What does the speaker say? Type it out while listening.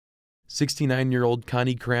69-year-old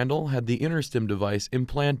Connie Crandall had the InterStim device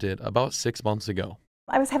implanted about 6 months ago.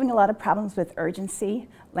 I was having a lot of problems with urgency,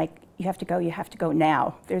 like you have to go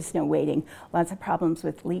now. There's no waiting. Lots of problems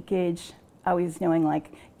with leakage, always knowing,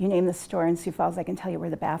 like, you name the store in Sioux Falls, I can tell you where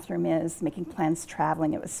the bathroom is, making plans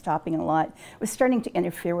traveling. It was stopping a lot. It was starting to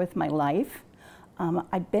interfere with my life.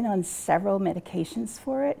 I'd been on several medications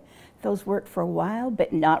for it. Those worked for a while,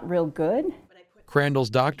 but not real good. Crandall's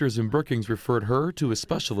doctors in Brookings referred her to a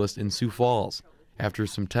specialist in Sioux Falls. After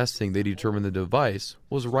some testing, they determined the device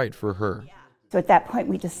was right for her. So at that point,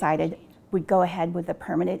 we decided we'd go ahead with a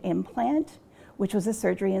permanent implant, which was a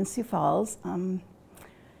surgery in Sioux Falls.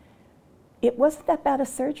 It wasn't that bad a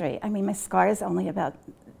surgery. I mean, my scar is only about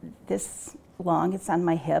this long. It's on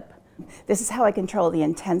my hip. This is how I control the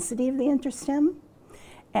intensity of the InterStim.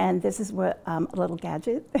 And this is what a little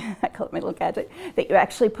gadget, I call it my little gadget, that you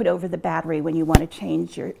actually put over the battery when you want to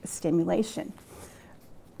change your stimulation.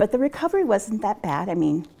 But the recovery wasn't that bad. I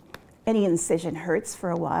mean, any incision hurts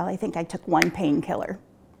for a while. I think I took one painkiller.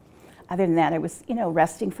 Other than that, I was,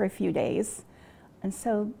 resting for a few days. And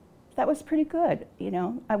so that was pretty good, It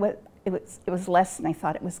was less than I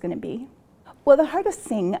thought it was going to be. Well, the hardest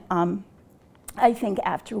thing, I think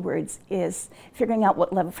afterwards is figuring out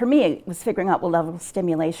what level, for me it was figuring out what level of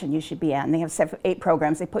stimulation you should be at. And they have 8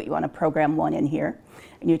 programs. They put you on a program 1 in here,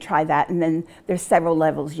 and you try that. And then there's several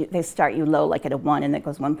levels. They start you low, like at a 1, and it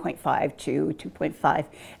goes 1.5, 2, 2.5.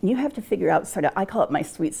 And you have to figure out sort of, I call it my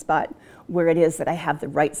sweet spot, where it is that I have the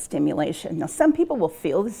right stimulation. Now, some people will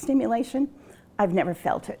feel the stimulation. I've never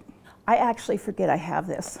felt it. I actually forget I have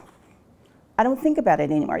this. I don't think about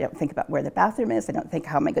it anymore. I don't think about where the bathroom is. I don't think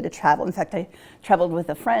how am I going to travel. In fact, I traveled with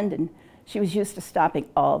a friend, and she was used to stopping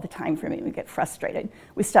all the time for me. We get frustrated.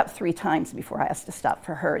 We stopped 3 times before I asked to stop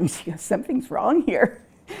for her, and she goes, something's wrong here.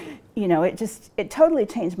 It totally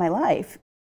changed my life.